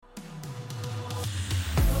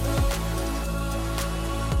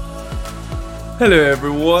Hello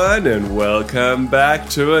everyone and welcome back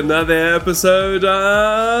to another episode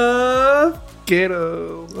of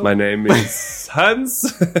Ghetto. My name is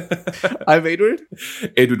Hans. I'm Edward.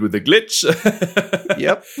 Edward with a glitch.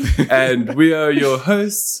 Yep. And we are your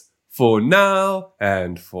hosts for now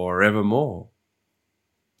and forevermore.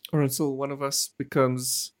 Or until one of us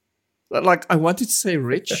becomes... Like, I wanted to say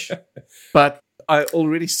rich, but I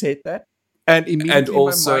already said that. And immediately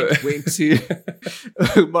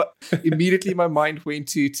my mind went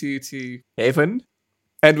to heaven.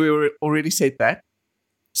 And we were already said that.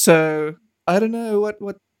 So, I don't know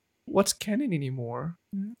what's canon anymore.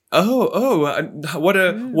 What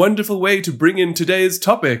a wonderful way to bring in today's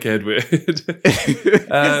topic, Edward.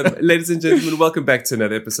 Ladies and gentlemen, welcome back to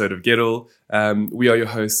another episode of Gettle. We are your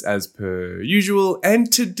hosts as per usual,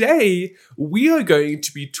 and today we are going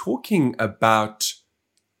to be talking about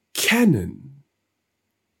canon.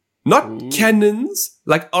 Not cannons,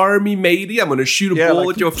 like Army Matey, I'm going to shoot a ball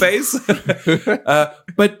at your face.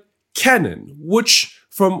 But canon, which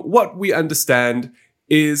from what we understand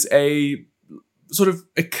is a sort of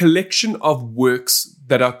a collection of works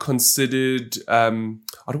that are considered, I don't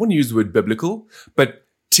want to use the word biblical, but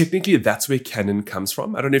technically that's where canon comes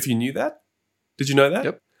from. I don't know if you knew that. Did you know that?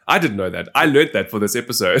 Yep. I didn't know that. I learned that for this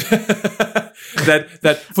episode.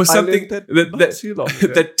 that for something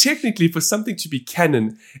that technically for something to be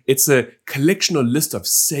canon, it's a collection or list of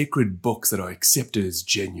sacred books that are accepted as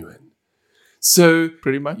genuine. So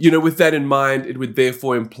pretty much, with that in mind, it would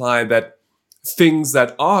therefore imply that things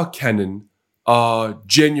that are canon are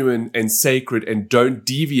genuine and sacred and don't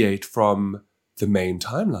deviate from the main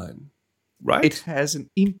timeline, right? It has an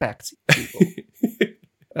impact on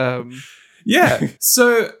people. Yeah.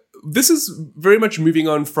 So this is very much moving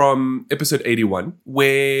on from episode 81,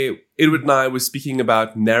 where Edward and I were speaking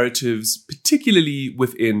about narratives, particularly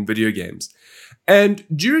within video games. And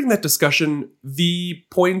during that discussion, the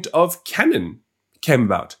point of canon came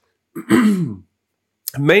about.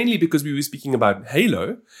 Mainly because we were speaking about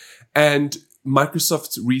Halo and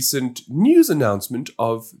Microsoft's recent news announcement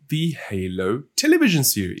of the Halo television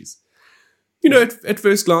series. At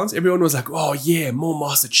first glance, everyone was like, oh yeah, more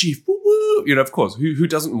Master Chief. Woo-woo. Of course, who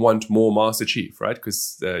doesn't want more Master Chief, right?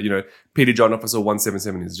 Because, Petty John Officer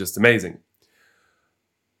 177 is just amazing.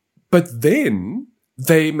 But then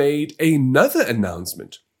they made another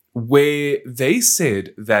announcement where they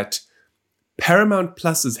said that Paramount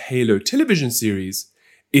Plus's Halo television series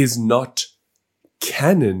is not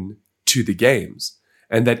canon to the games,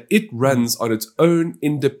 and that it runs on its own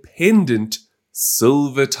independent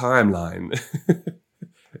silver timeline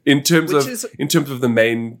in terms of the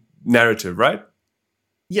main narrative, right?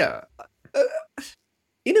 Yeah.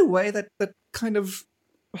 In a way that kind of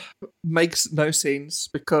makes no sense,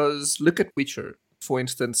 because look at Witcher, for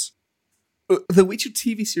instance. The Witcher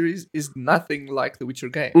TV series is nothing like the Witcher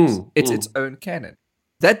games. It's its own canon.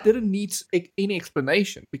 That didn't need any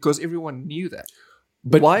explanation because everyone knew that.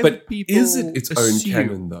 But would people is it its own assume?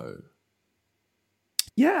 canon though?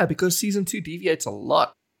 Yeah, because season 2 deviates a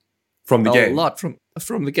lot from the game. A lot from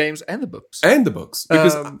the games and the books.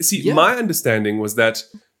 Because my understanding was that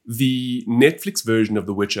the Netflix version of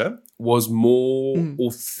The Witcher was more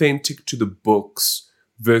authentic to the books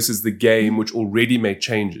versus the game, which already made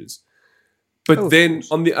changes. But then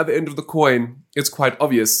on the other end of the coin, it's quite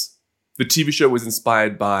obvious the TV show was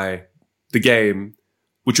inspired by the game,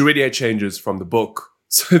 which already had changes from the book.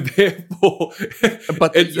 So therefore,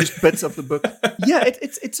 but they used bits of the book. Yeah,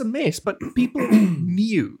 it's a mess. But people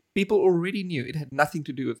knew. People already knew it had nothing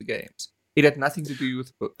to do with the games. It had nothing to do with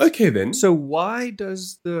the books. Okay, then. So why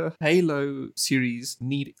does the Halo series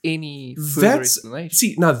need any further explanation?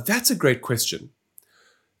 See, now that's a great question.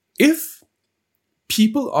 If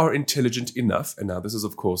people are intelligent enough, and now this is,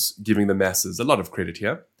 of course, giving the masses a lot of credit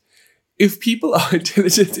here. If people are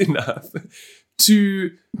intelligent enough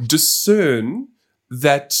to discern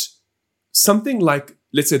that something like,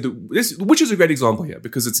 let's say, which is a great example here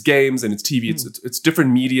because it's games and it's TV, it's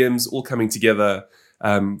different mediums all coming together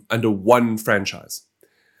under one franchise.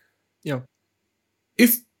 Yeah.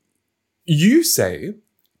 If you say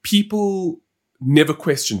people never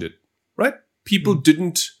questioned it, right? People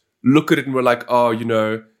didn't look at it and were like, oh,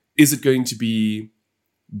 is it going to be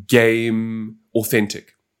game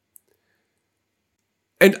authentic?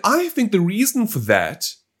 And I think the reason for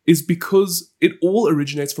that is because it all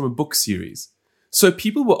originates from a book series. So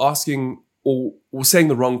people were asking or saying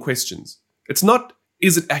the wrong questions. It's not,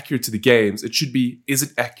 is it accurate to the games? It should be, is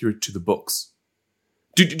it accurate to the books?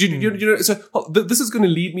 So this is going to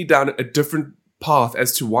lead me down a different path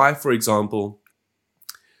as to why, for example,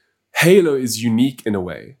 Halo is unique in a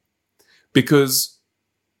way. Because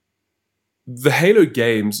the Halo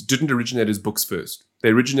games didn't originate as books first. They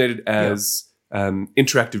originated as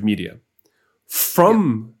interactive media.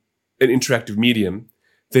 From an interactive medium,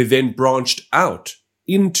 they then branched out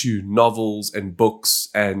into novels and books,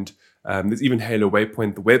 and there's even Halo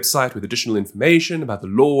Waypoint, the website, with additional information about the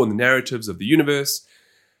lore and the narratives of the universe.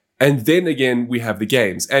 And then again, we have the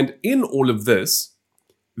games. And in all of this,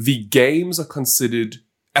 the games are considered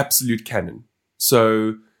absolute canon.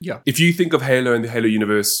 So if you think of Halo and the Halo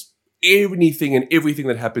universe, anything and everything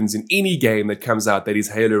that happens in any game that comes out that is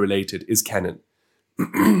Halo related is canon.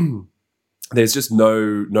 There's just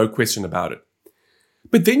no question about it.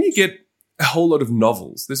 But then you get a whole lot of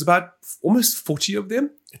novels. There's about almost 40 of them.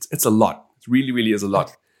 It's a lot. It really, really is a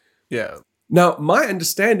lot. Yeah. Now, my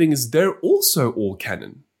understanding is they're also all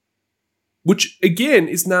canon, which again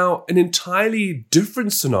is now an entirely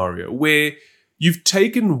different scenario where you've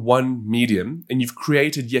taken one medium and you've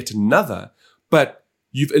created yet another, but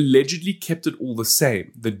you've allegedly kept it all the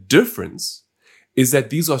same. The difference is that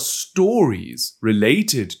these are stories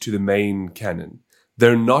related to the main canon.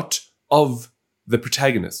 They're not of the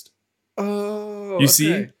protagonist. Oh, you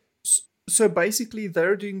see? So basically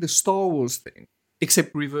they're doing the Star Wars thing,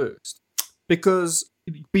 except reversed. Because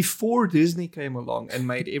before Disney came along and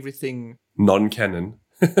made everything non-canon,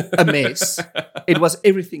 a mess,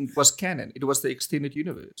 everything was canon. It was the extended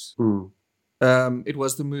universe. It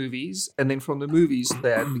was the movies, and then from the movies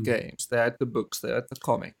they had the games, they had the books, they had the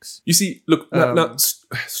comics. You see, look, now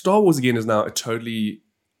Star Wars again is now a totally,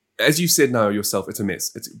 as you said now yourself, it's a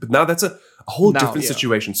mess. But now that's a whole different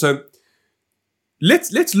situation. So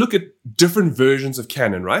let's look at different versions of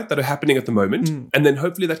canon, right, that are happening at the moment, and then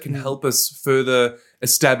hopefully that can help us further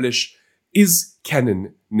establish, is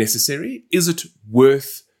canon necessary? Is it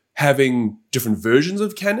worth having different versions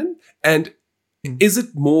of canon? And is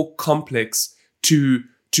it more complex to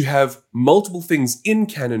have multiple things in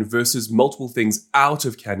canon versus multiple things out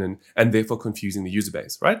of canon, and therefore confusing the user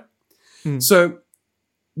base, right? So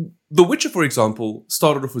The Witcher, for example,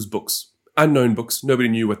 started off as books. Unknown books. Nobody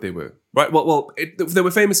knew what they were, right? Well, they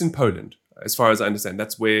were famous in Poland, as far as I understand.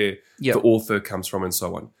 That's where the author comes from and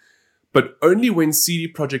so on. But only when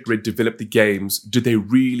CD Projekt Red developed the games did they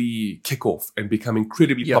really kick off and become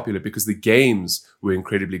incredibly popular, because the games were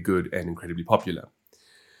incredibly good and incredibly popular.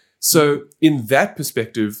 So in that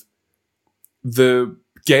perspective, the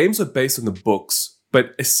games are based on the books,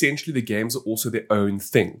 but essentially the games are also their own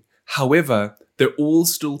thing. However, they're all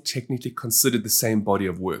still technically considered the same body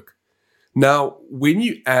of work. Now, when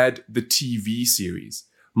you add the TV series,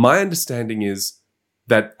 my understanding is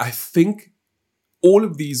that I think all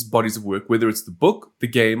of these bodies of work, whether it's the book, the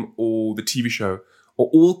game, or the TV show, are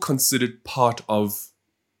all considered part of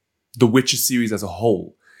the Witcher series as a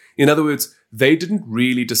whole. In other words, they didn't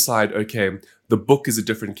really decide, okay, the book is a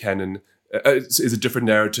different canon, is a different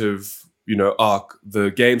narrative, arc.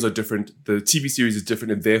 The games are different. The TV series is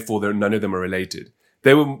different, and therefore none of them are related.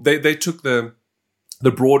 They took the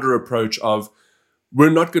broader approach of,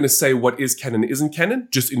 we're not going to say what is canon isn't canon,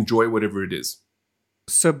 just enjoy whatever it is.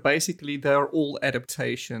 So basically, they're all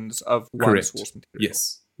adaptations of one source material.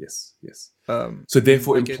 Yes. So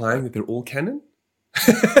therefore, implying that they're all canon?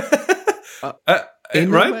 In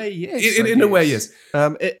right? a way, yes. In a way, yes.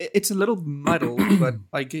 It's a little muddled, but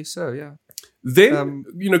I guess so, yeah. Then,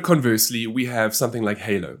 conversely, we have something like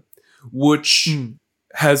Halo, which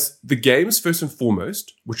has the games first and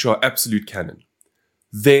foremost, which are absolute canon.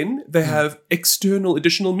 Then they have external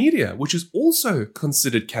additional media, which is also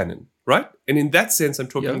considered canon, right? And in that sense, I'm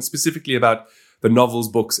talking specifically about the novels,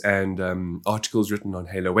 books, and articles written on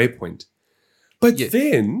Halo Waypoint. But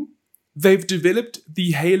then they've developed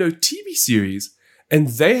the Halo TV series, and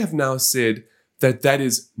they have now said that that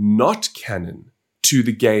is not canon to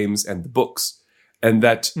the games and the books, and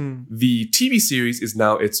that the TV series is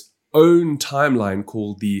now its own timeline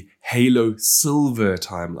called the Halo Silver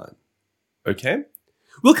timeline. Okay?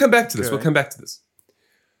 We'll come back to this.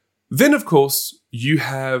 Then, of course, you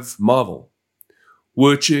have Marvel,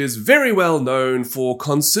 which is very well known for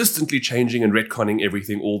consistently changing and retconning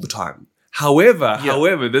everything all the time. However,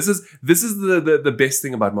 this is the best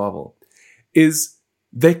thing about Marvel, is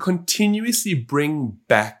they continuously bring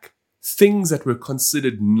back things that were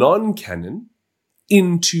considered non-canon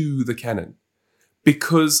into the canon,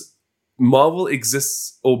 because Marvel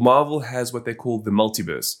exists, or Marvel has what they call the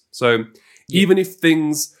multiverse. So even if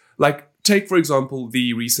things like, take for example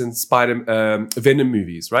the recent Venom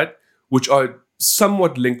movies, right, which are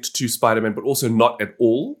somewhat linked to Spider-Man, but also not at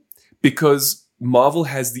all, because Marvel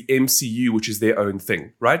has the MCU, which is their own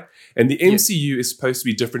thing, right? And the MCU is supposed to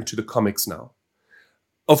be different to the comics now.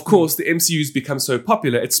 Of course, the MCU's become so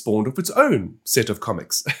popular, it spawned off its own set of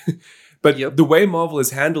comics. But Yep. the way Marvel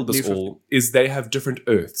has handled this New all is they have different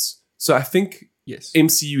Earths. So I think Yes.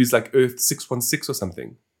 MCU is like Earth 616 or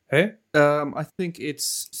something. Hey? I think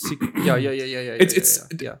it's yeah.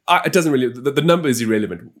 It doesn't really, the number is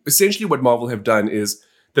irrelevant. Essentially what Marvel have done is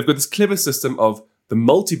they've got this clever system of the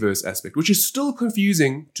multiverse aspect, which is still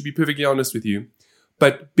confusing, to be perfectly honest with you.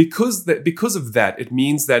 But because of that, it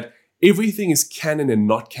means that everything is canon and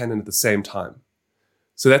not canon at the same time.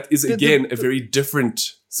 So that is, again, a very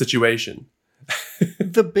different situation.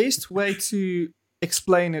 The best way to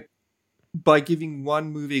explain it by giving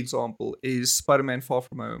one movie example is Spider-Man Far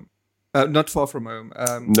From Home. Not Far From Home.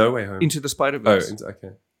 No Way Home. Into the Spider-Verse.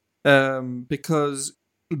 Okay. Because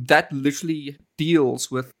that literally deals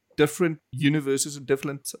with different universes and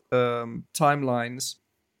different timelines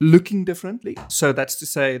looking differently. So that's to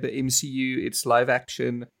say the MCU, it's live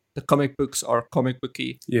action. The comic books are comic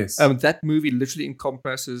booky. Yes. That movie literally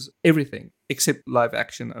encompasses everything except live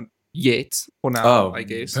action yet, for now, I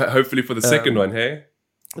guess. Hopefully for the second one, hey?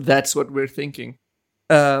 That's what we're thinking.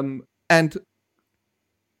 And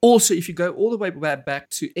also, if you go all the way back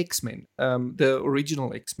to X-Men, the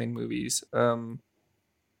original X-Men movies,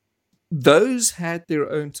 those had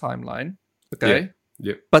their own timeline, okay?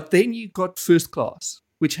 Yeah. But then you got First Class,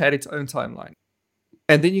 which had its own timeline.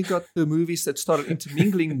 And then you got the movies that started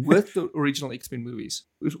intermingling with the original X-Men movies,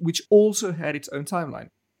 which also had its own timeline.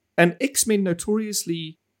 And X-Men,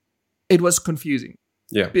 notoriously, it was confusing.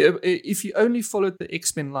 Yeah. If you only followed the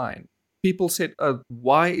X-Men line, people said,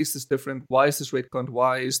 why is this different? Why is this retconned?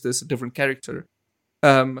 Why is this a different character?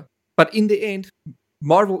 But in the end,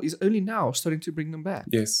 Marvel is only now starting to bring them back.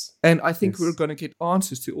 Yes. And I think we're going to get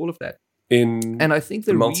answers to all of that. And I think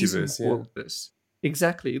the reason multiverse, for this,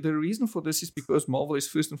 exactly, the reason for this is because Marvel is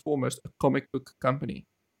first and foremost a comic book company.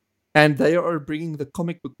 And they are bringing the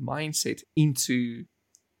comic book mindset into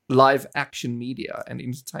live action media and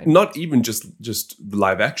entertainment. Not even just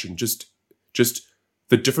live action, just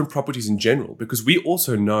the different properties in general, because we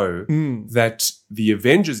also know that the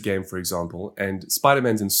Avengers game, for example, and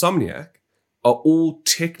Spider-Man's Insomniac are all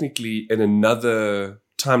technically in another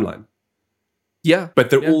timeline. Yeah.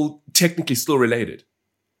 But they're all technically still related.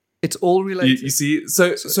 It's all related. You see?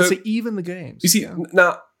 So even the games. You see,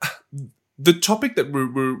 now, the topic that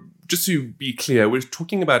we're just to be clear, we're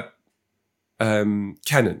talking about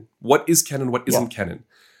canon. What is canon? What isn't canon?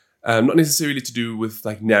 Not necessarily to do with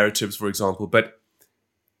like narratives, for example, but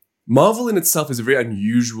Marvel in itself is a very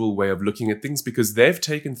unusual way of looking at things because they've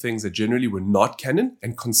taken things that generally were not canon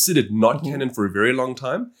and considered not canon for a very long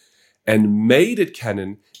time and made it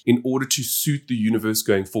canon in order to suit the universe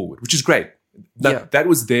going forward, which is great. That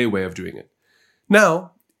was their way of doing it.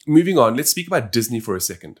 Now, moving on, let's speak about Disney for a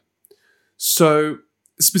second. So,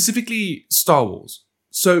 specifically Star Wars.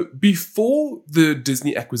 So, before the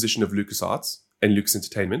Disney acquisition of LucasArts and Lucas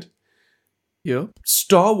Entertainment,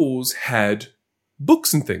 Star Wars had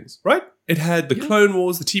books and things, right? It had the Clone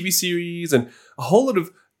Wars, the TV series, and a whole lot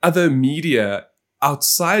of other media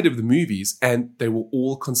outside of the movies, and they were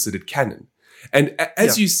all considered canon. And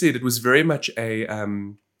as you said, it was very much a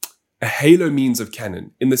halo means of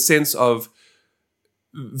canon in the sense of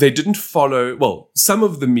they didn't follow, well, some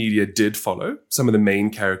of the media did follow some of the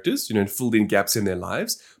main characters, and filled in gaps in their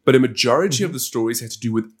lives, but a majority of the stories had to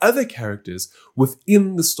do with other characters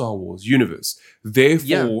within the Star Wars universe.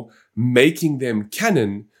 Therefore, making them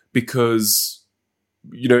canon because,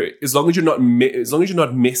 as long as you're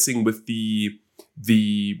not messing with the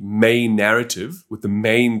main narrative, with the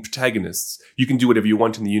main protagonists, you can do whatever you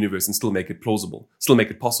want in the universe and still make it plausible, still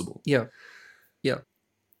make it possible. Yeah.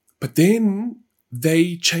 But then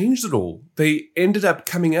they changed it all. They ended up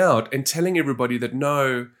coming out and telling everybody that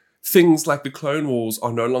no, things like the Clone Wars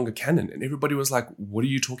are no longer canon. And everybody was like, what are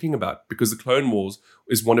you talking about? Because the Clone Wars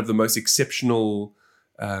is one of the most exceptional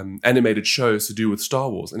animated shows to do with Star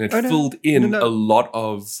Wars. And it filled in a lot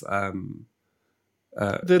of...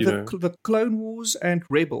 The Clone Wars and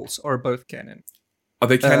Rebels are both canon. Are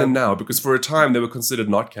they canon now? Because for a time they were considered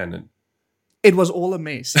not canon. It was all a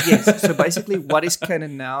mess, yes. So basically what is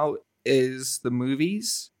canon now is the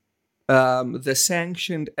movies, the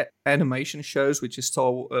sanctioned animation shows, which is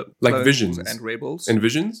Star Wars, like Clone Visions Wars and Rebels. And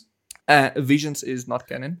Visions? Visions is not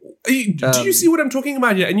canon. Do you see what I'm talking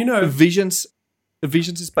about here? And Visions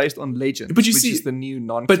is based on Legends, which is the new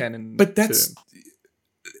non-canon but that's... term.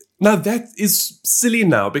 Now that is silly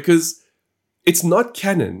now because it's not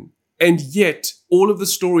canon, and yet all of the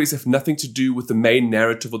stories have nothing to do with the main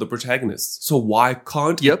narrative or the protagonists. So why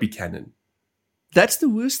can't it be canon? That's the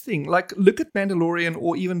worst thing. Like, look at Mandalorian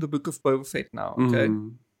or even the Book of Boba Fett now, okay?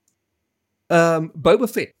 Boba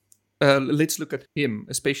Fett, let's look at him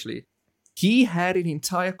especially. He had an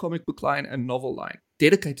entire comic book line and novel line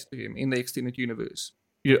dedicated to him in the extended universe.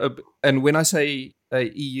 And when I say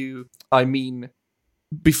EU, I mean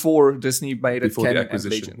before Disney made it canon and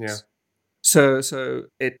Legends. Yeah. So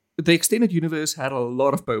the extended universe had a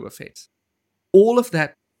lot of Boba Fett. All of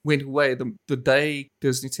that went away the day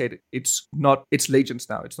Disney said it's Legends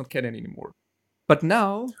now. It's not canon anymore. But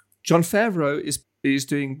now Jon Favreau is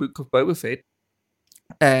doing Book of Boba Fett,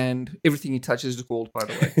 and everything he touches is gold. By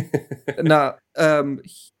the way, now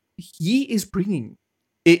he is bringing.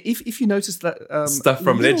 If you notice that stuff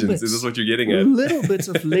from Legends, is this what you're getting at? Little bits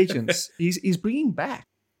of Legends. He's bringing back.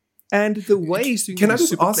 And the way he's doing. Can I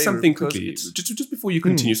just ask something quickly, just before you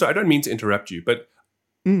continue? So I don't mean to interrupt you, but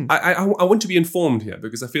I want to be informed here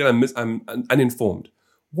because I feel I'm uninformed.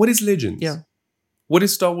 What is Legends? Yeah. What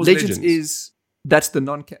is Star Wars Legends? That's the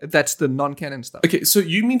non-canon stuff. Okay, so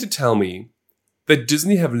you mean to tell me that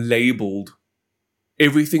Disney have labeled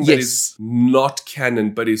everything that is not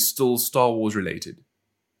canon but is still Star Wars related?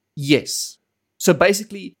 Yes. So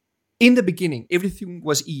basically, in the beginning, everything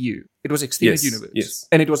was EU. It was extended universe. Yes.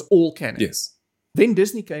 And it was all canon. Yes. Then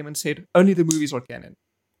Disney came and said, only the movies are canon.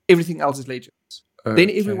 Everything else is Legends. Then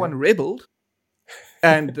everyone rebelled.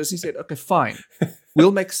 And Disney said, okay, fine.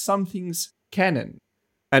 We'll make some things canon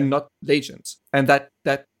and not Legends. And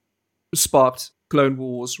that sparked Clone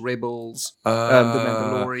Wars, Rebels, The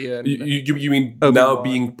Mandalorian. You mean now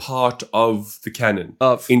being part of the canon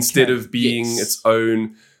instead of being its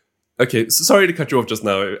own... Okay, so sorry to cut you off just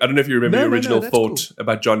now. I don't know if you remember your original thought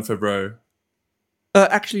about Jon Favreau.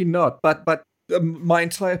 Actually not, but my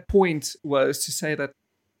entire point was to say that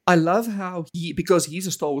I love how because he's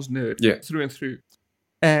a Star Wars nerd through and through,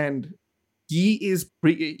 and he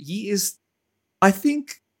is, I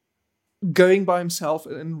think, going by himself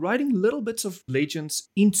and writing little bits of Legends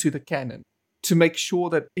into the canon to make sure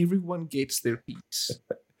that everyone gets their piece.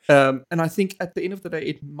 And I think at the end of the day,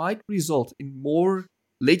 it might result in more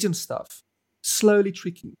Legend stuff slowly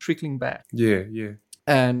trickling back. Yeah.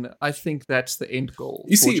 And I think that's the end goal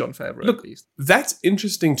for Jon Favreau, look, at least. That's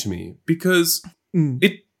interesting to me because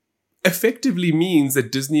it effectively means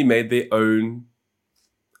that Disney made their own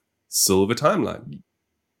silver timeline.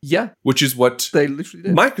 Yeah. Which is what they literally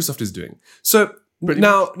did. Microsoft is doing. So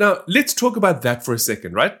now let's talk about that for a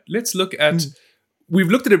second, right? Let's look at... We've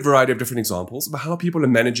looked at a variety of different examples about how people are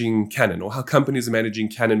managing canon or how companies are managing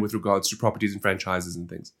canon with regards to properties and franchises and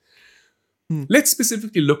things. Let's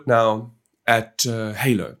specifically look now at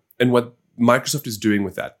Halo and what Microsoft is doing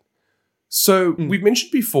with that. So we've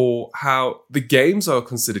mentioned before how the games are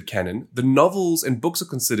considered canon, the novels and books are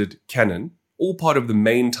considered canon, all part of the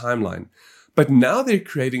main timeline. But now they're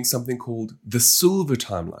creating something called the Silver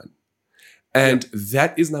Timeline. And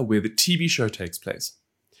that is now where the TV show takes place.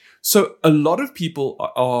 So a lot of people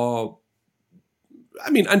are,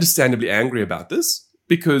 understandably angry about this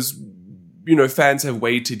because, fans have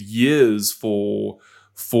waited years for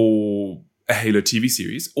a Halo TV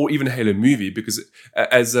series or even a Halo movie because,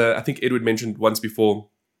 as I think Edward mentioned once before,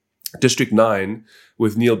 District 9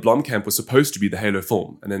 with Neil Blomkamp was supposed to be the Halo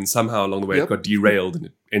film. And then somehow along the way it got derailed and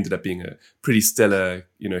it ended up being a pretty stellar,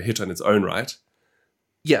 hit on its own right.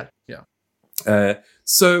 Yeah.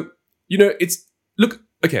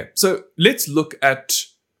 Okay, so let's look at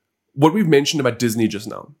what we've mentioned about Disney just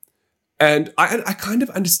now. And I kind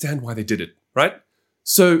of understand why they did it, right?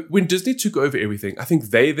 So when Disney took over everything, I think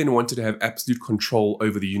they then wanted to have absolute control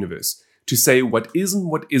over the universe, to say what is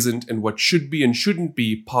and what isn't and what should be and shouldn't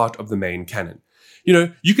be part of the main canon.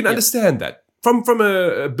 You can understand that. From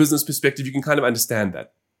a business perspective, you can kind of understand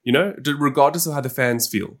that, regardless of how the fans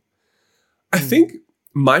feel. I think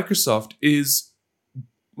Microsoft is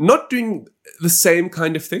not doing the same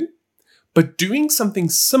kind of thing, but doing something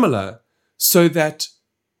similar so that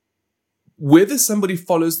whether somebody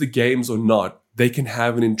follows the games or not, they can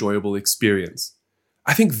have an enjoyable experience.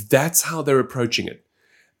 I think that's how they're approaching it.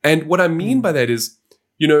 And what I mean by that is,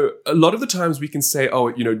 a lot of the times we can say, it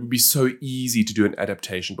would be so easy to do an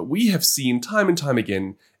adaptation, but we have seen time and time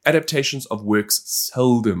again, adaptations of works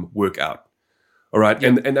seldom work out. All right.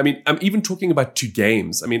 Yeah. And I'm even talking about 2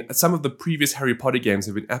 games. Some of the previous Harry Potter games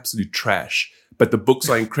have been absolute trash, but the books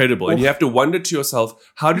are incredible. And you have to wonder to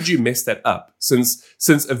yourself, how did you mess that up?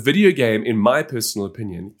 Since a video game, in my personal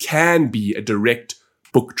opinion, can be a direct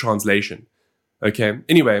book translation. Okay.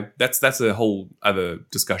 Anyway, that's a whole other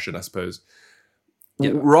discussion, I suppose.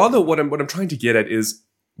 Yeah. Rather, what I'm trying to get at is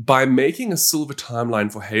by making a silver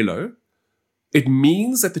timeline for Halo, it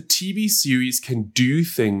means that the TV series can do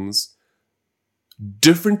things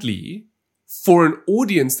differently for an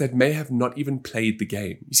audience that may have not even played the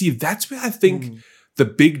game. You see, that's where I think the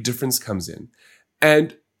big difference comes in.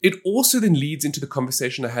 And it also then leads into the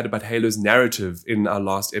conversation I had about Halo's narrative in our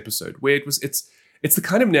last episode, where it's the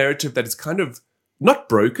kind of narrative that is kind of not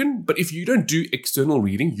broken, but if you don't do external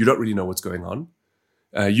reading, you don't really know what's going on.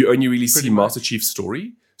 You only really see Master Chief's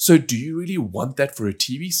story. So do you really want that for a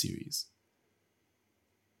TV series?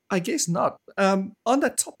 I guess not. On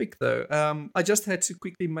that topic, though, I just had to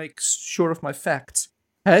quickly make sure of my facts.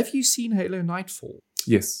 Have you seen Halo Nightfall?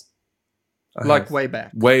 Yes. Way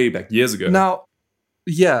back. Way back, years ago. Now,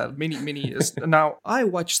 yeah, many years. Now, I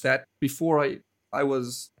watched that before I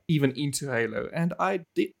was even into Halo, and I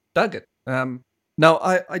dug it. Now,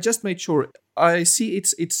 I just made sure. I see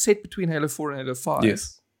it's set between Halo 4 and Halo 5.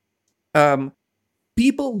 Yes.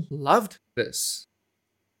 People loved this.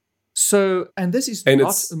 So, and this is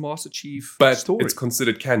not a Master Chief story. But it's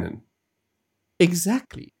considered canon.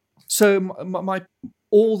 Exactly. So, my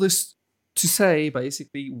all this to say,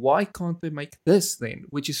 basically, why can't they make this then,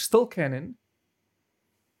 which is still canon,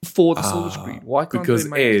 for the Silver Screen? Why can't they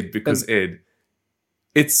make Ed,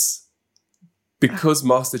 it's because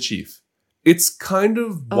Master Chief. It's kind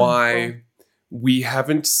of why we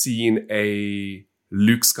haven't seen a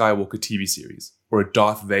Luke Skywalker TV series or a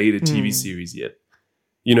Darth Vader TV series yet.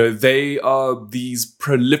 You know, they are these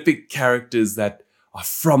prolific characters that are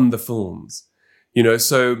from the films. You know,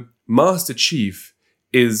 so Master Chief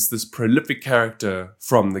is this prolific character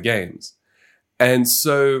from the games. And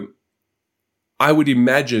so I would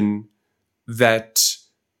imagine that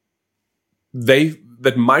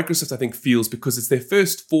Microsoft, I think, feels, because it's their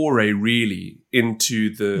first foray really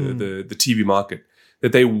into the TV market,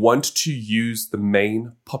 that they want to use the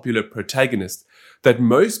main popular protagonist that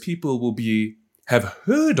most people will have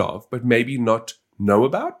heard of, but maybe not know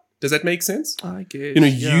about. Does that make sense? I guess. You know,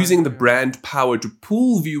 using the brand power to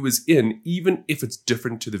pull viewers in, even if it's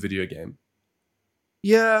different to the video game.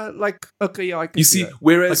 Yeah, I can you see,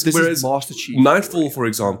 whereas Master Chief Nightfall, for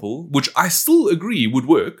example, which I still agree would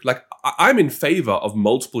work. Like, I'm in favor of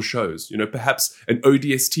multiple shows. You know, perhaps an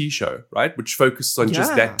ODST show, right, which focuses on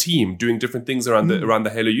just that team doing different things around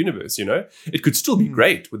the Halo universe. You know, it could still be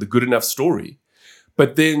great with a good enough story,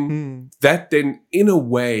 but then that in a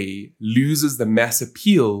way loses the mass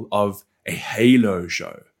appeal of a Halo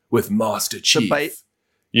show with Master Chief.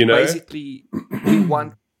 You know, basically, we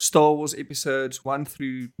want Star Wars episodes 1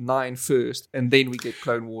 through 9 first, and then we get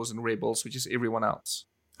Clone Wars and Rebels, which is everyone else.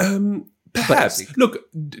 Perhaps. Basically. Look,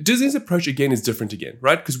 Disney's approach again is different again,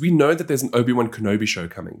 right? Because we know that there's an Obi-Wan Kenobi show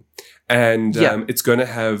coming. And it's going to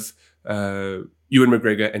have Ewan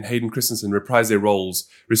McGregor and Hayden Christensen reprise their roles,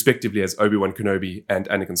 respectively, as Obi-Wan Kenobi and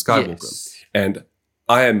Anakin Skywalker. Yes. And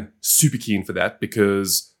I am super keen for that,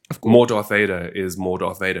 because more Darth Vader is more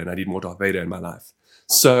Darth Vader, and I need more Darth Vader in my life.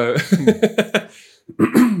 So...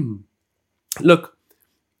 Look,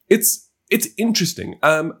 it's interesting.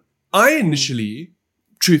 I initially,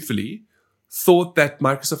 truthfully, thought that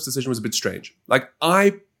Microsoft's decision was a bit strange. Like,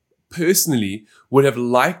 I personally would have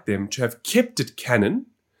liked them to have kept it canon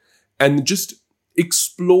and just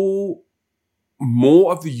explore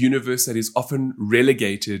more of the universe that is often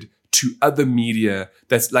relegated to other media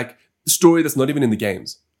that's like story that's not even in the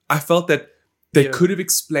games. I felt that they could have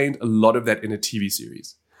explained a lot of that in a TV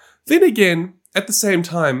series. Then again, at the same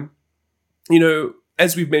time, you know,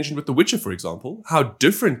 as we've mentioned with The Witcher, for example, how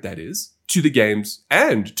different that is to the games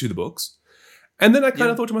and to the books. And then I kind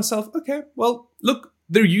of thought to myself, okay, well, look,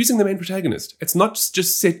 they're using the main protagonist. It's not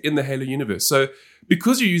just set in the Halo universe. So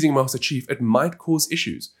because you're using Master Chief, it might cause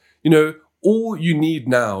issues. You know, all you need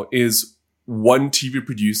now is one TV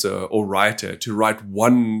producer or writer to write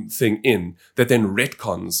one thing in that then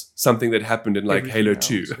retcons something that happened in like Halo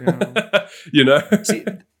 2. You know? See,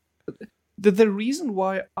 the reason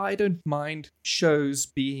why I don't mind shows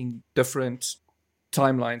being different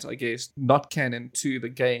timelines, I guess, not canon to the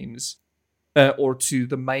games or to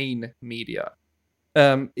the main media,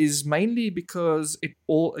 is mainly because it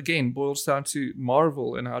all, again, boils down to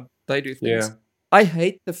Marvel and how they do things. Yeah. I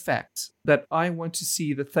hate the fact that I want to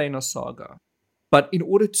see the Thanos saga. But in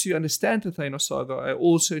order to understand the Thanos saga, I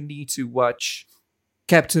also need to watch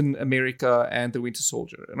Captain America and the Winter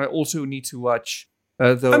Soldier. And I also need to watch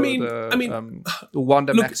the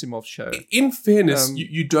Wanda Maximoff show. In fairness,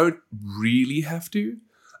 you don't really have to.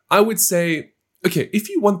 I would say, okay, if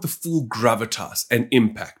you want the full gravitas and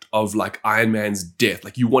impact of like Iron Man's death,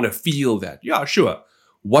 like you want to feel that, yeah, sure,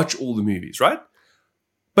 watch all the movies, right?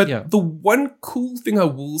 But the one cool thing I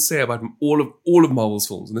will say about all of Marvel's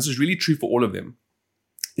films, and this is really true for all of them,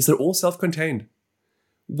 is they're all self-contained.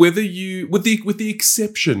 Whether you, with the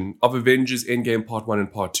exception of Avengers Endgame Part 1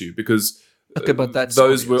 and Part 2, because but that's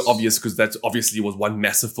those were obvious, because that obviously was one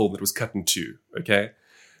massive film that was cut in two, okay?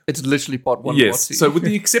 It's literally Part 1 yes, Part 2. So with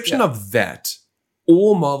the exception of that,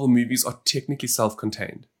 all Marvel movies are technically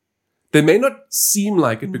self-contained. They may not seem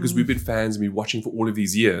like it because we've been fans and been watching for all of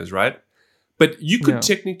these years, right? But you could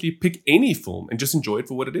technically pick any film and just enjoy it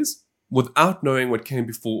for what it is without knowing what came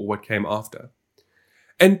before or what came after.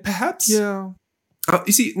 And perhaps, you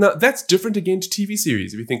see, now that's different again to TV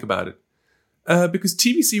series if you think about it. Because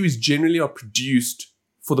TV series generally are produced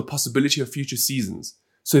for the possibility of future seasons.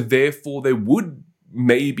 So therefore, they would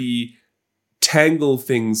maybe tangle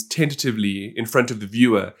things tentatively in front of the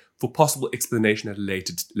viewer for possible explanation at a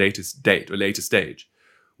latest date or later stage,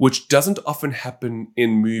 which doesn't often happen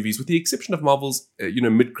in movies, with the exception of Marvel's,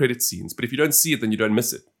 mid-credit scenes. But if you don't see it, then you don't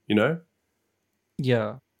miss it, you know?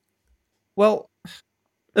 Yeah. Well,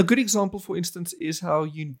 a good example, for instance, is how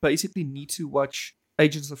you basically need to watch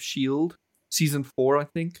Agents of S.H.I.E.L.D. Season 4, I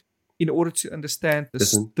think, in order to understand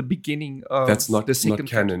the beginning of the second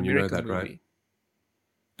canon, you know that, movie. Right?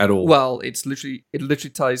 At all. Well, it literally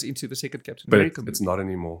ties into the second Captain America movie. It's not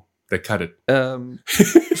anymore. They cut it.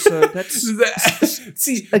 So that's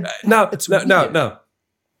see now.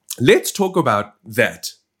 Let's talk about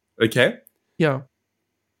that. Okay. Yeah.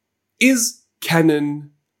 Is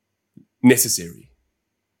canon necessary?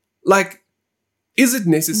 Like, is it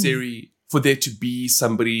necessary for there to be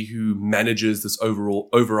somebody who manages this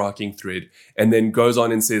overarching thread and then goes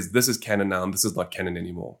on and says, "This is canon now, and this is not canon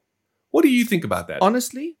anymore"? What do you think about that?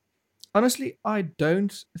 Honestly, I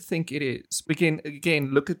don't think it is.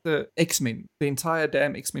 Again, look at the X-Men, the entire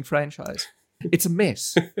damn X-Men franchise. It's a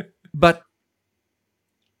mess. But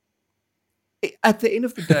at the end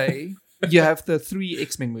of the day, you have the 3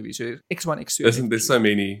 X-Men movies. So X1, X2, there's so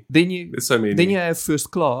many. There's so many. Then you have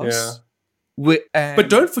First Class. Yeah. But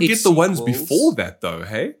don't forget the ones before that, though,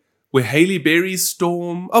 hey? Where Halle Berry's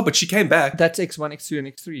Storm... Oh, but she came back. That's X1, X2, and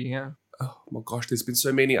X3, yeah. Oh my gosh, there's been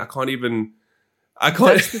so many. I can't.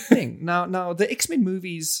 That's the thing. Now the X-Men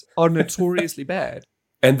movies are notoriously bad.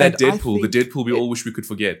 And the Deadpool we all wish we could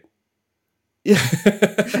forget. Yeah,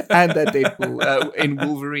 and that Deadpool in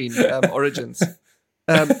Wolverine Origins.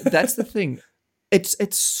 That's the thing. It's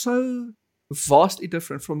so vastly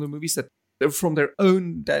different from the movies from their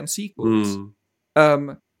own damn sequels.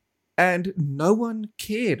 And no one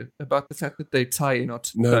cared about the fact that they tie in or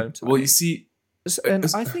don't. Well, you see, and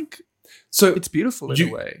I think. So it's beautiful in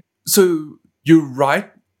a way. So you're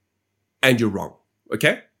right and you're wrong.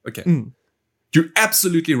 Okay? You're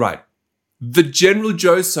absolutely right. The general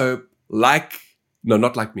Joe soap,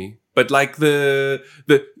 not like me, but like the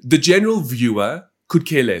general viewer could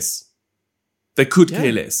care less. They could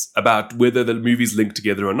care less about whether the movies link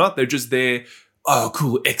together or not. They're just there, oh,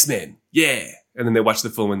 cool, X-Men, yeah. And then they watch the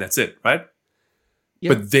film and that's it, right?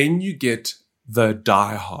 Yeah. But then you get the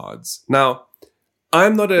diehards. Now,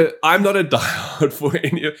 I'm not a diehard for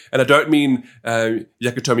any, and I don't mean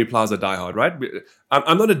Yakatomi Plaza diehard, right?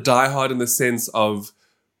 I'm not a diehard in the sense of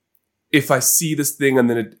if I see this thing and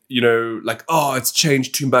then it, it's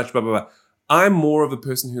changed too much, blah, blah, blah. I'm more of a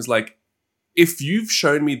person who's like, if you've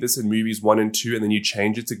shown me this in movies 1 and 2 and then you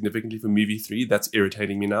change it significantly for movie 3, that's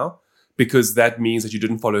irritating me now because that means that you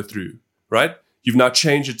didn't follow through, right? You've now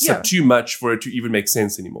changed it too much for it to even make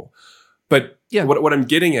sense anymore. But what I'm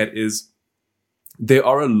getting at is, there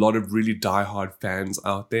are a lot of really diehard fans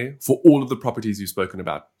out there for all of the properties you've spoken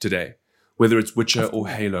about today, whether it's Witcher or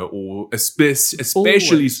Halo or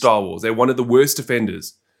especially Star Wars. They're one of the worst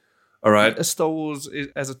offenders. All right, Star Wars is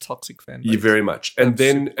as a toxic fan base. Yeah, very much. And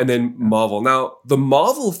then Marvel. Now, the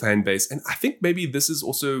Marvel fan base, and I think maybe this is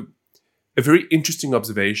also a very interesting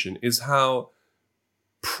observation, is how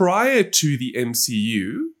prior to the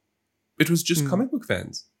MCU, it was just comic book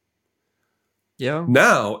fans. Yeah.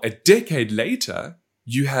 Now, a decade later,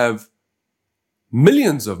 you have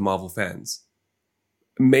millions of Marvel fans,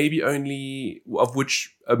 maybe only of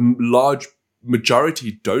which a large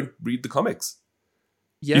majority don't read the comics.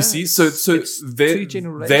 Yeah, you see, so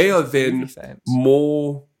they are then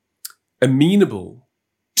more amenable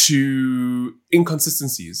to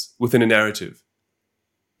inconsistencies within a narrative.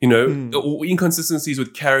 Or inconsistencies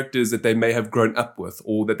with characters that they may have grown up with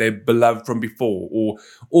or that they're beloved from before,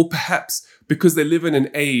 or perhaps because they live in an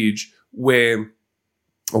age where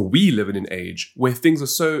things are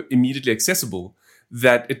so immediately accessible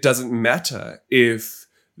that it doesn't matter if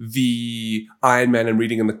the Iron Man I'm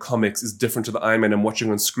reading in the comics is different to the Iron Man I'm watching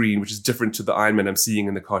on screen, which is different to the Iron Man I'm seeing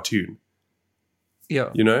in the cartoon. Yeah.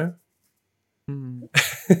 Yeah,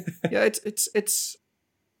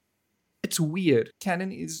 it's weird.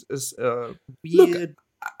 Canon is a weird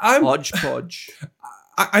hodgepodge.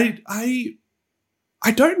 I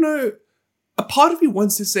don't know. A part of me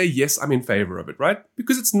wants to say, yes, I'm in favor of it, right?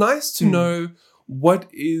 Because it's nice to know what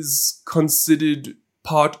is considered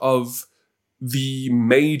part of the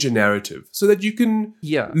major narrative so that you can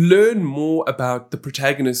learn more about the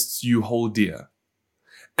protagonists you hold dear.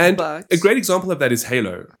 And a great example of that is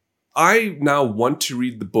Halo. I now want to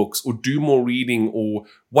read the books or do more reading or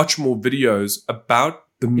watch more videos about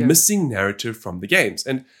the missing narrative from the games.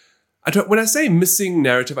 And when I say missing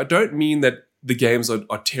narrative, I don't mean that the games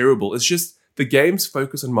are terrible. It's just the games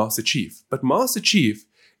focus on Master Chief. But Master Chief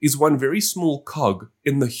is one very small cog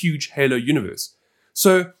in the huge Halo universe.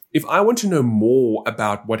 So if I want to know more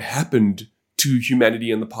about what happened to humanity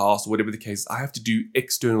in the past, or whatever the case, I have to do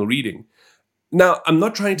external reading. Now, I'm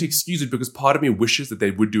not trying to excuse it because part of me wishes that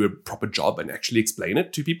they would do a proper job and actually explain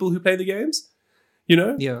it to people who play the games,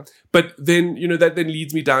 Yeah. But then, that then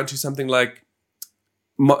leads me down to something like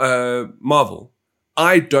Marvel.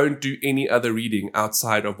 I don't do any other reading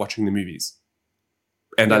outside of watching the movies.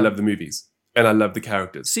 And I love the movies. And I love the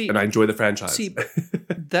characters. And I enjoy the franchise. See,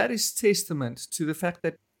 that is testament to the fact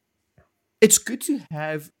that it's good to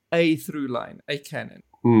have a through line, a canon.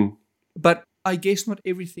 But I guess not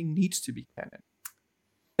everything needs to be canon.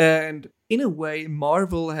 And in a way,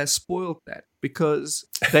 Marvel has spoiled that because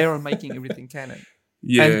they are making everything canon.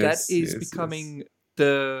 Yes, and that is becoming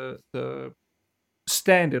the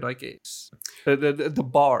standard, I guess. The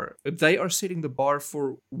bar. They are setting the bar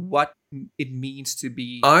for what it means to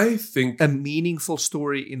be a meaningful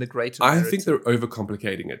story in the greater narrative. I think they're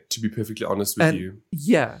overcomplicating it, to be perfectly honest with you.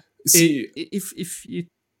 Yeah. See, if you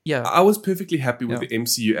I was perfectly happy with the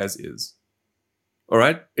MCU as is. All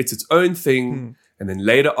right? It's its own thing. And then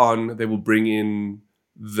later on, they will bring in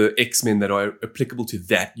the X-Men that are applicable to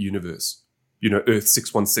that universe. Earth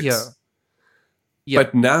 616. Yeah.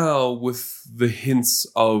 But now, with the hints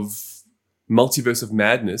of Multiverse of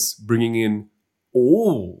Madness, bringing in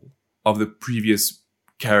all of the previous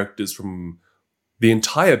characters from the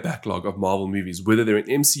entire backlog of Marvel movies, whether they're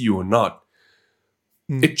in MCU or not,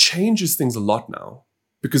 it changes things a lot now.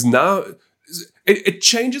 Because now... It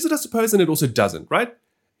changes it, I suppose, and it also doesn't, right?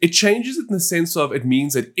 It changes it in the sense of it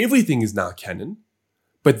means that everything is now canon,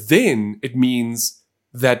 but then it means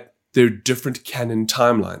that there are different canon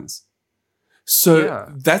timelines.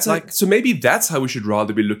 So so maybe that's how we should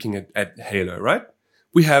rather be looking at Halo, right?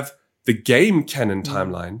 We have the game canon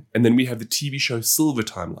timeline, and then we have the TV show Silver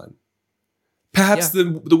timeline. Perhaps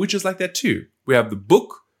the Witcher's like that too. We have the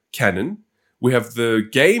book canon, we have the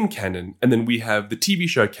game canon, and then we have the TV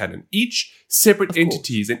show canon. Each separate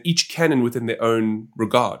entities and each canon within their own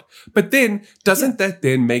regard. But then, doesn't that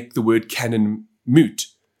then make the word canon moot?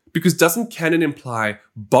 Because doesn't canon imply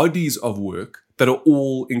bodies of work that are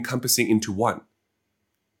all encompassing into one?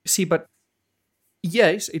 See, but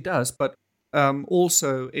yes, it does. But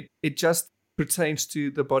also, it just pertains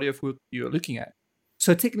to the body of work you're looking at.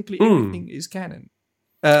 So technically, everything is canon.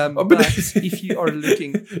 But if you are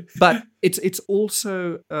looking, but it's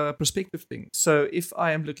also a perspective thing. So if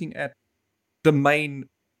I am looking at the main,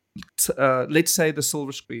 let's say the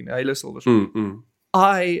silver screen, Halo silver screen,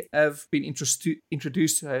 I have been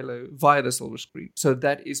introduced to Halo via the silver screen. So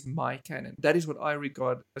that is my canon. That is what I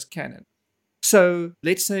regard as canon. So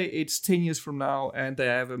let's say it's 10 years from now and they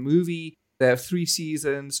have a movie, they have 3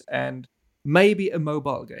 seasons and maybe a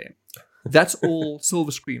mobile game. That's all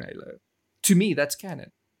silver screen Halo. To me, that's canon.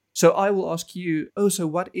 So I will ask you, so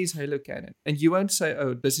what is Halo canon? And you won't say,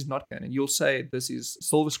 this is not canon. You'll say, this is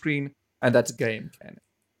silver screen, and that's game canon.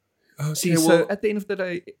 Okay, see, so at the end of the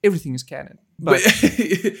day, everything is canon. But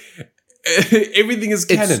everything is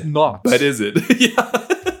canon. It's not. But is it?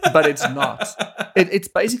 But it's not. It's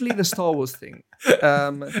basically the Star Wars thing.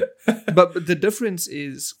 But the difference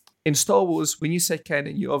is, in Star Wars, when you say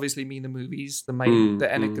canon, you obviously mean the movies, the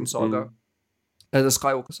Anakin saga, the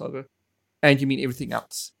Skywalker saga. And you mean everything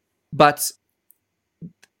else. But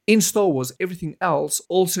in Star Wars, everything else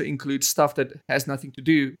also includes stuff that has nothing to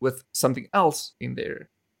do with something else in there.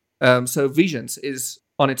 So Visions is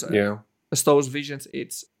on its own. Yeah. Star Wars Visions,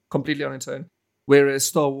 it's completely on its own. Whereas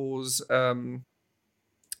Star Wars,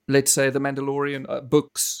 let's say the Mandalorian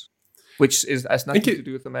books, which has nothing to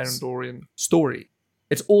do with the Mandalorian story,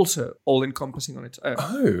 it's also all-encompassing on its own.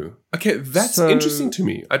 Oh, okay. That's interesting to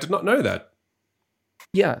me. I did not know that.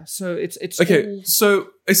 Yeah, so it's okay. So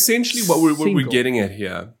essentially, what we're getting at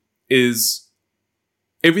here is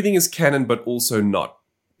everything is canon, but also not,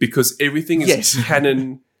 because everything is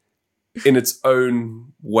canon in its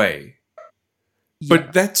own way. Yeah.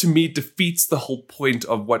 But that to me defeats the whole point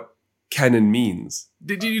of what canon means.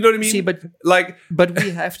 Did you know what I mean? See, but we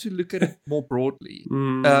have to look at it more broadly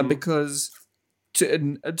because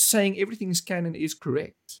saying everything is canon is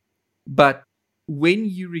correct, but when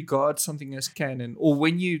you regard something as canon, or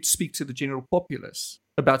when you speak to the general populace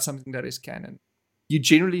about something that is canon, you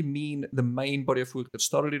generally mean the main body of work that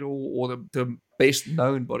started it all, or the best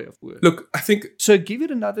known body of work. Look, I think So give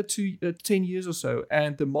it another 10 years or so,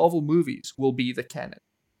 and the Marvel movies will be the canon.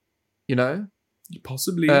 You know?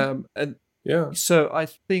 possibly, And yeah. so I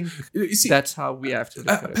think You see, that's how we have to look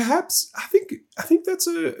at it. perhaps I think that's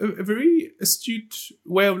a very astute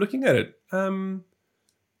way of looking at it.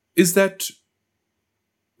 Is that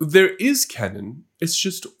there is canon? It's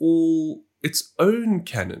just all its own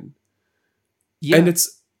canon, Yeah, and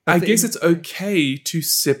it's. but I the guess im- it's okay to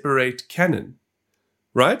separate canon,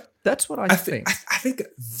 right? that's what I think. I think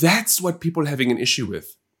that's what people are having an issue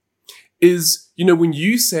with. Is, when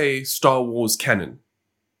you say Star Wars canon,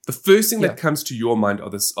 the first thing Yeah. that comes to your mind are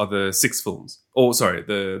the 6 films. Or sorry,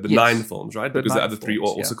 the Yes. 9 films, right? The Because the 9 other 3 are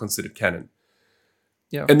films, also considered canon.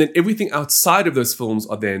 Yeah. And then everything outside of those films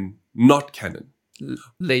are then not canon.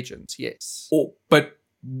 Legends, yes. But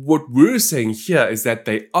what we're saying here is that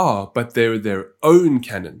they are, but they're their own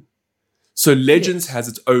canon. So Legends Yes. has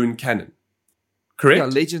its own canon. Correct? Yeah,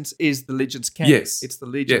 Legends is the Legends canon. Yes. It's the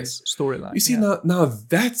Legends storyline. You see, yeah. now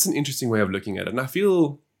that's an interesting way of looking at it. And I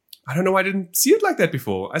don't know why I didn't see it like that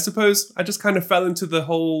before. I suppose I just kind of fell into the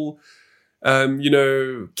whole,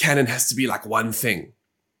 canon has to be like one thing.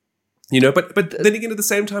 But then again, at the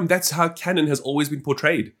same time, that's how canon has always been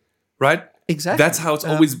portrayed, right? Exactly. That's how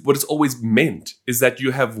what it's always meant, is that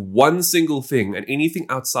you have one single thing, and anything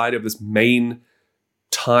outside of this main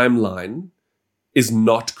timeline is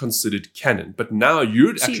not considered canon. But now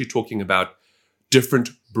you're actually talking about different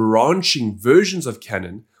branching versions of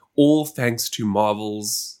canon, all thanks to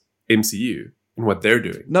Marvel's MCU and what they're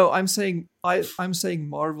doing. No, I'm saying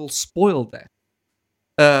Marvel spoiled that.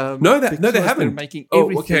 No, they because haven't. They're making Oh,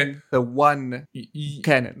 everything okay. the one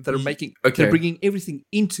canon. They're bringing everything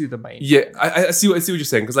into the main. Yeah, canon. I see what you're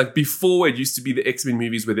saying. Because like before, it used to be the X-Men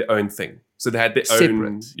movies were their own thing, so they had their own.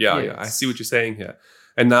 Separate, Yeah, yes. yeah. I see what you're saying here.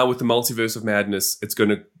 And now with the Multiverse of Madness, it's going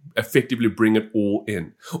to effectively bring it all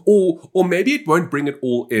in, or maybe it won't bring it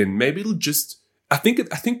all in. Maybe it'll just. I think. Do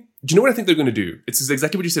you know what I think they're going to do? It's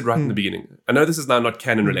exactly what you said right in the beginning. I know this is now not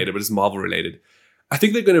canon related, but it's Marvel related. I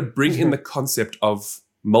think they're going to bring in the concept of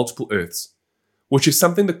multiple Earths, which is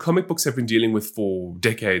something the comic books have been dealing with for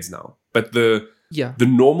decades now. But the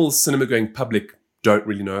normal cinema-going public don't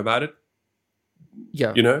really know about it.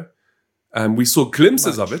 Yeah. We saw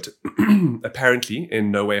glimpses of it, apparently,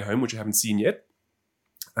 in No Way Home, which I haven't seen yet.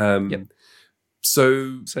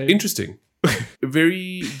 So Same. interesting.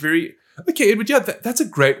 Very, very... Okay, Edward, that's a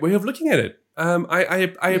great way of looking at it.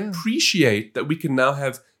 I appreciate that we can now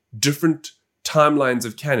have different timelines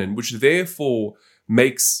of canon, which therefore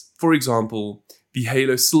makes, for example, the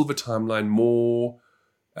Halo Silver timeline more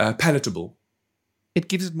palatable. It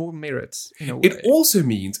gives it more merits in a way. It also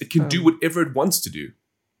means it can do whatever it wants to do.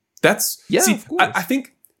 Of course. I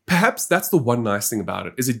think perhaps that's the one nice thing about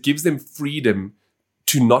it, is it gives them freedom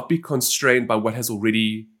to not be constrained by what has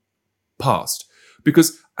already passed.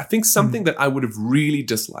 Because I think something that I would have really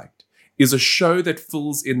disliked is a show that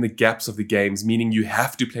fills in the gaps of the games, meaning you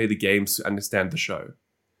have to play the games to understand the show.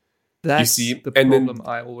 That's you see? the And then- problem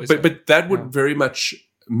I always have. But that would very much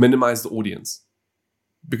minimize the audience.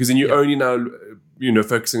 Because then you're only now,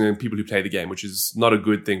 focusing on people who play the game, which is not a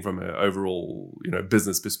good thing from an overall,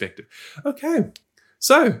 business perspective. Okay.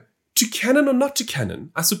 So, to canon or not to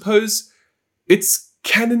canon, I suppose it's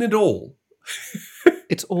canon at all.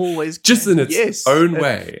 It's always Just in its yes. own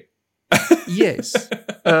way. Yes.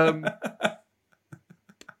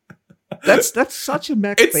 That's such a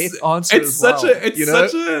Macbeth answer as well.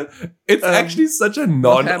 It's actually such a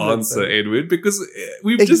non-answer, Hamlet, Edward, because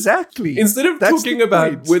we've exactly. instead of That's talking the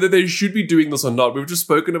about point. whether they should be doing this or not, we've just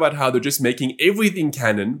spoken about how they're just making everything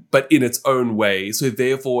canon, but in its own way. So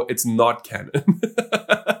therefore, it's not canon.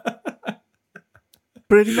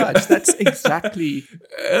 Pretty much. That's exactly.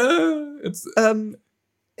 It's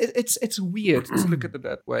It's weird to look at it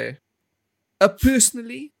that way.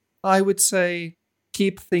 Personally, I would say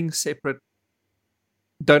keep things separate.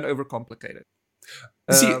 Don't overcomplicate it.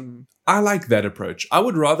 See, I like that approach. I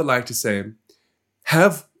would rather like to say,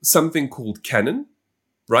 have something called canon,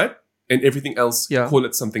 right? And everything else, call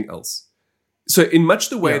it something else. So in much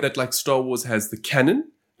the way that like Star Wars has the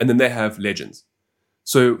canon, and then they have Legends.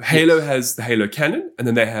 So Halo has the Halo canon, and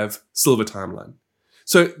then they have Silver Timeline.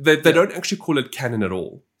 So they don't actually call it canon at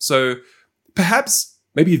all. So perhaps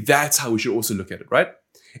maybe that's how we should also look at it, right?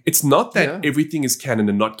 It's not that everything is canon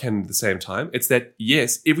and not canon at the same time. It's that,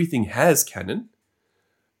 yes, everything has canon,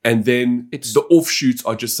 and then the offshoots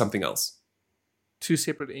are just something else. Two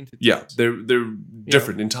separate entities. Yeah, they're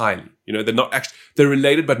different entirely. They're not actually, they're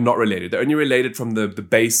related but not related. They're only related from the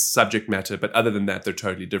base subject matter, but other than that, they're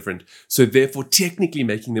totally different. So therefore, technically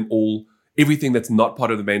making them all everything that's not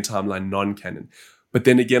part of the main timeline non-canon. But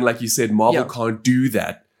then again, like you said, Marvel can't do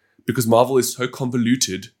that because Marvel is so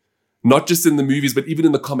convoluted, not just in the movies, but even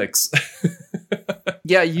in the comics.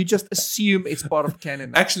 Yeah, you just assume it's part of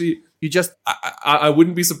canon. Actually, you just I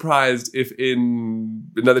wouldn't be surprised if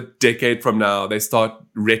in another decade from now they start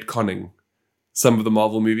retconning some of the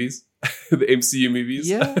Marvel movies, the MCU movies.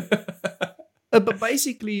 Yeah. But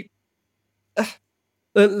basically,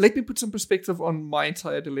 let me put some perspective on my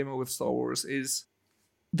entire dilemma with Star Wars. Is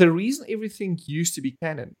the reason everything used to be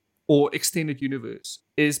canon or extended universe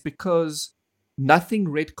is because nothing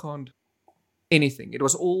retconned anything. It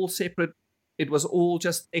was all separate. It was all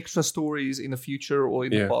just extra stories in the future or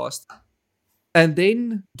in the past. And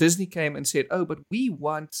then Disney came and said, oh, but we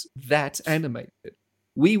want that animated.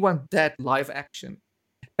 We want that live action.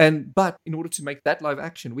 But in order to make that live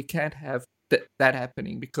action, we can't have that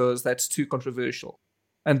happening because that's too controversial.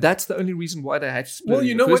 And that's the only reason why they had to split. Well,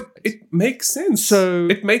 you know what? It makes sense.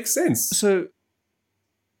 It makes sense. So,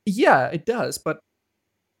 yeah, it does. But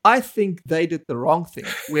I think they did the wrong thing.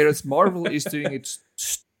 Whereas Marvel is doing it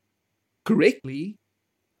correctly,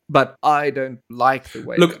 but I don't like the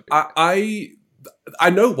way. Look, I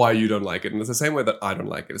know why you don't like it, and it's the same way that I don't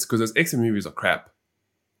like it. It's because those X-Men movies are crap.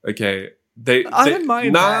 Okay, I don't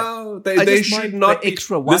mind that. They should not the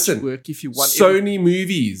extra watch work if you want. Sony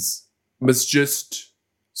movies must just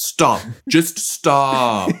stop. Just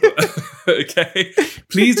stop. Okay,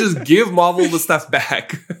 please just give Marvel the stuff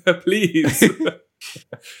back, please.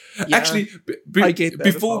 Yeah, actually, I get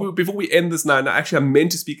that before we end this now, actually, I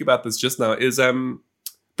meant to speak about this just now. Is the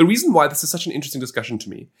reason why this is such an interesting discussion to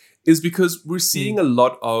me is because we're seeing a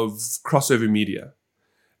lot of crossover media.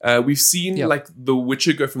 We've seen like The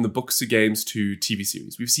Witcher go from the books to games to TV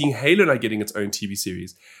series. We've seen Halo now getting its own TV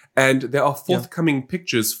series, and there are forthcoming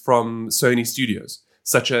pictures from Sony Studios,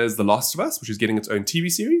 such as The Last of Us, which is getting its own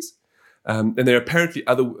TV series. And there are apparently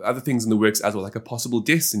other things in the works as well, like a possible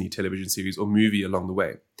Destiny television series or movie along the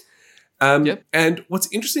way. And what's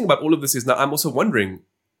interesting about all of this is now I'm also wondering,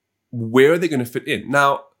 where are they going to fit in?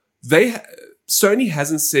 Now, Sony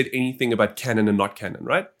hasn't said anything about canon and not canon,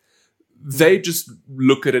 right? They just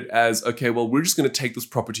look at it as, okay, well, we're just going to take this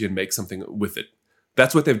property and make something with it.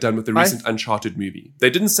 That's what they've done with the recent Uncharted movie.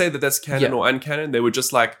 They didn't say that that's canon or uncanon. They were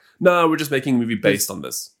just like, no, we're just making a movie based on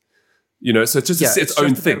this. You know, so it's just its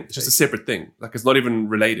own thing. It's just a separate thing. Like, it's not even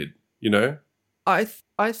related, you know? I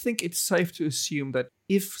think it's safe to assume that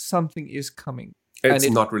if something is coming... It's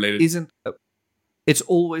not related. It's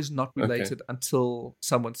always not related until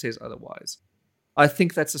someone says otherwise. I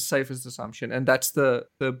think that's the safest assumption, and that's the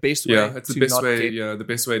best way. Yeah, it's the best way. The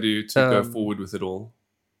best way to go forward with it all.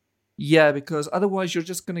 Yeah, because otherwise you're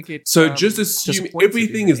just going to get. So just assume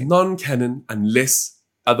everything is non-canon unless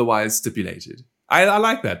otherwise stipulated. I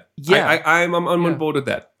like that. Yeah, I'm on board with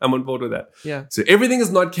that. I'm on board with that. Yeah. So everything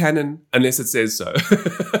is not canon unless it says so.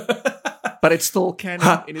 But it's still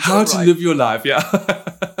canon. In its how own to right. live your life? Yeah.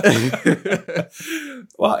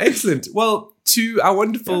 Well, excellent. Well, to our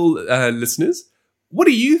wonderful listeners, what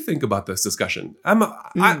do you think about this discussion?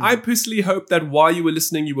 I personally hope that while you were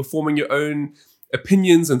listening, you were forming your own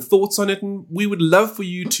opinions and thoughts on it, and we would love for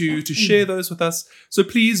you to share those with us. So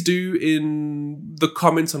please do in the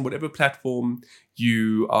comments on whatever platform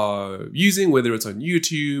you are using, whether it's on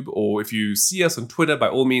YouTube or if you see us on Twitter, by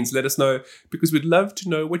all means, let us know, because we'd love to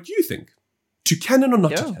know what you think. To canon or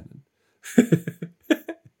not to canon?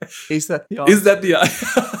 Is that the answer? Is that the answer?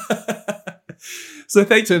 So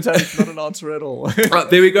thank you. Turns out it's not an answer at all.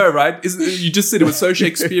 There we go, right? You just said it was so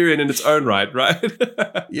Shakespearean in its own right?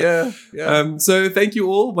 Yeah. So thank you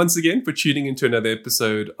all once again for tuning into another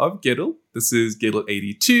episode of Gettle. This is Gettle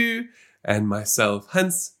 82, and myself,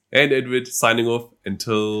 Hans, and Edward signing off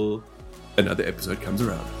until another episode comes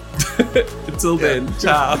around. Until then,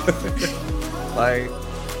 ciao. Bye.